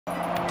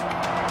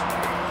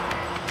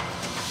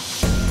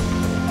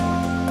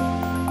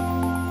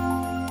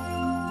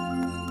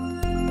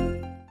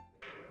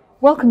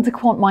Welcome to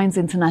QuantMinds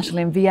International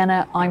in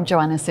Vienna. I'm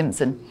Joanna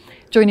Simpson.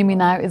 Joining me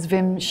now is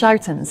Wim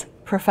Schoutens,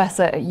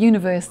 Professor at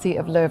University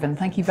of Leuven.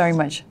 Thank you very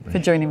much for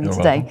joining me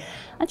today. Welcome.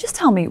 And just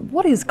tell me,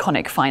 what is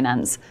conic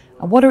finance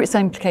and what are its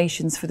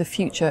implications for the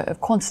future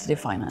of quantitative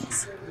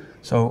finance?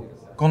 So,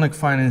 conic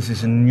finance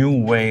is a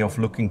new way of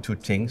looking to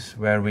things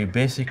where we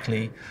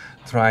basically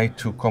try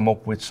to come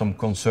up with some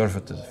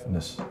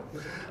conservativeness.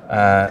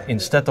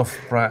 Instead of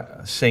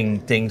saying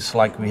things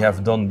like we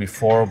have done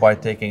before by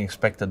taking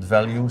expected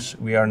values,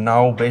 we are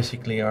now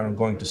basically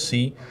going to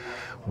see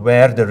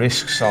where the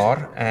risks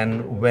are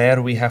and where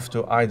we have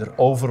to either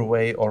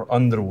overweigh or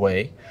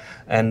underweigh,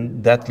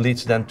 and that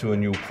leads then to a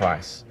new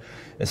price.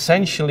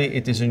 Essentially,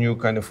 it is a new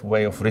kind of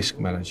way of risk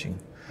managing.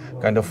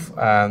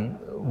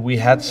 We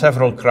had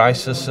several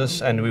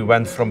crises and we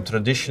went from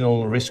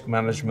traditional risk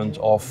management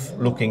of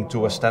looking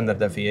to a standard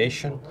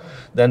deviation,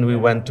 then we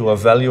went to a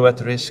value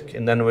at risk,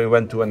 and then we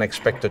went to an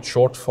expected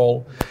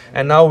shortfall,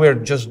 and now we're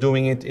just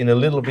doing it in a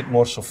little bit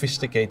more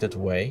sophisticated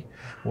way,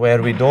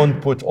 where we don't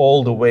put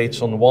all the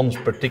weights on one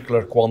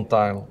particular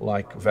quantile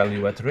like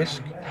value at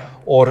risk,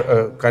 or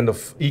a kind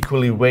of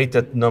equally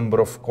weighted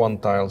number of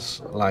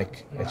quantiles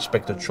like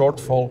expected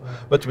shortfall,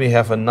 but we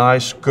have a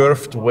nice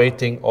curved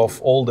weighting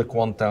of all the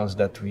quantiles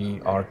that we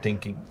are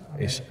thinking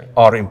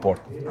are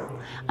important.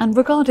 And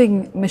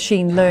regarding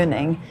machine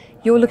learning,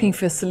 you're looking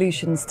for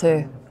solutions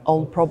to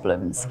old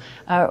problems.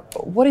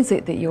 What is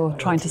it that you're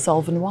trying to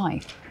solve and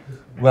why?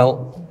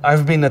 Well,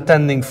 I've been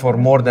attending for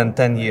more than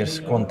 10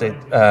 years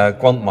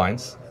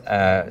QuantMinds.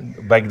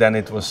 Back then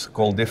it was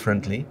called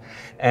differently.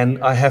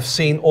 And I have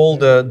seen all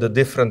the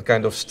different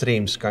kind of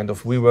streams.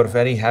 We were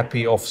very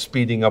happy of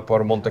speeding up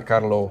our Monte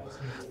Carlo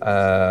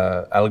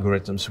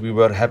algorithms. We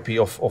were happy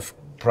of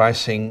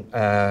pricing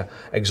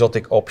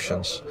exotic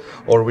options,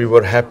 or we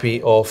were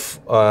happy of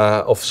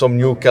some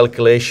new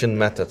calculation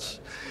methods.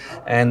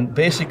 And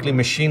basically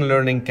machine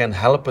learning can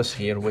help us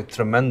here with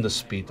tremendous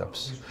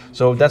speed-ups.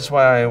 So that's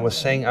why I was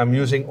saying I'm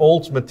using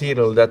old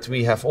material that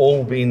we have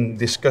all been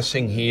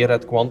discussing here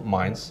at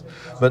QuantMinds,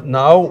 but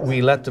now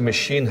we let the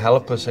machine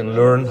help us and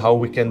learn how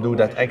we can do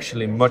that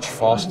actually much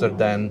faster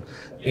than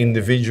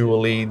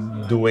individually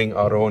doing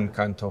our own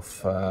kind of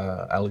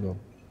algo.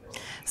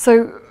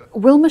 So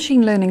will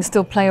machine learning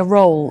still play a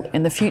role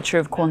in the future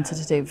of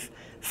quantitative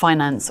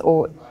finance,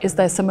 or is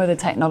there some other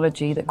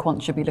technology that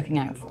quant should be looking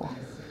out for?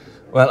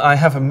 Well, I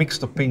have a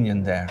mixed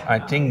opinion there. I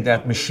think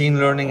that machine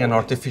learning and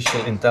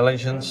artificial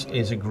intelligence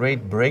is a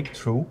great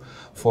breakthrough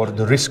for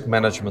the risk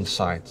management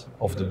side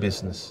of the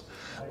business.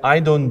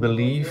 I don't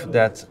believe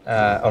that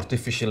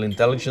artificial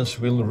intelligence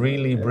will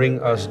really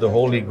bring us the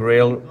holy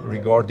grail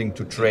regarding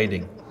to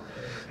trading,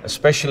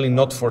 especially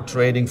not for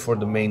trading for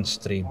the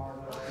mainstream.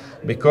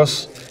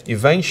 Because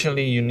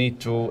eventually you need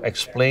to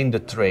explain the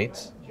trade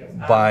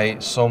by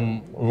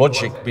some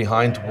logic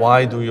behind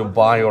why do you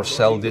buy or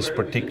sell this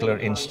particular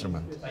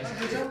instrument.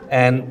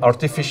 And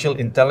artificial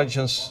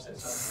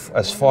intelligence,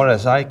 as far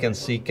as I can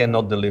see,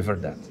 cannot deliver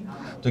that.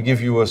 To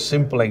give you a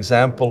simple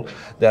example,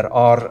 there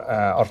are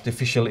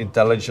artificial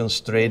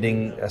intelligence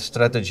trading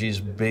strategies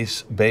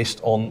based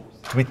on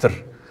Twitter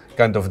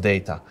kind of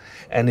data.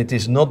 And it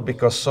is not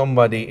because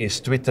somebody is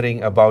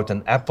twittering about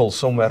an apple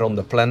somewhere on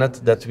the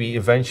planet that we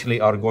eventually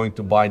are going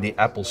to buy the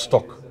Apple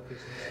stock.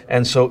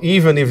 And so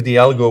even if the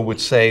algo would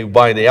say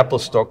buy the Apple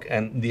stock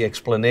and the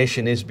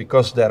explanation is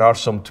because there are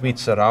some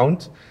tweets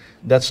around,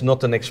 that's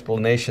not an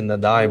explanation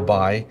that I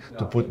buy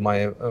to put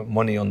my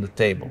money on the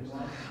table.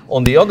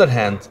 On the other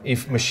hand,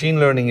 if machine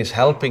learning is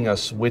helping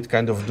us with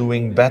kind of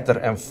doing better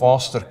and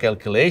faster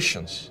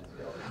calculations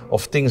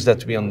of things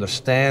that we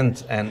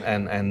understand and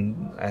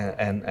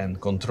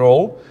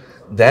control,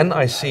 then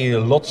I see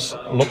lots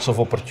of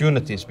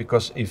opportunities,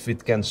 because if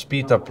it can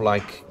speed up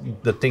like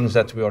the things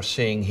that we are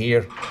seeing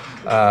here,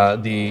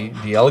 the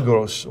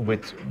algos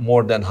with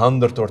more than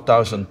 100 or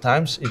 1,000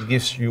 times, it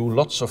gives you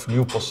lots of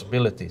new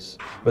possibilities.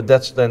 But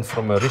that's then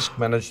from a risk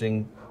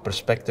managing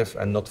perspective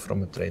and not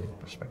from a trading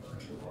perspective.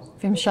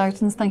 Wim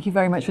Schoutens, thank you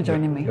very much for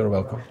joining me. You're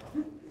welcome.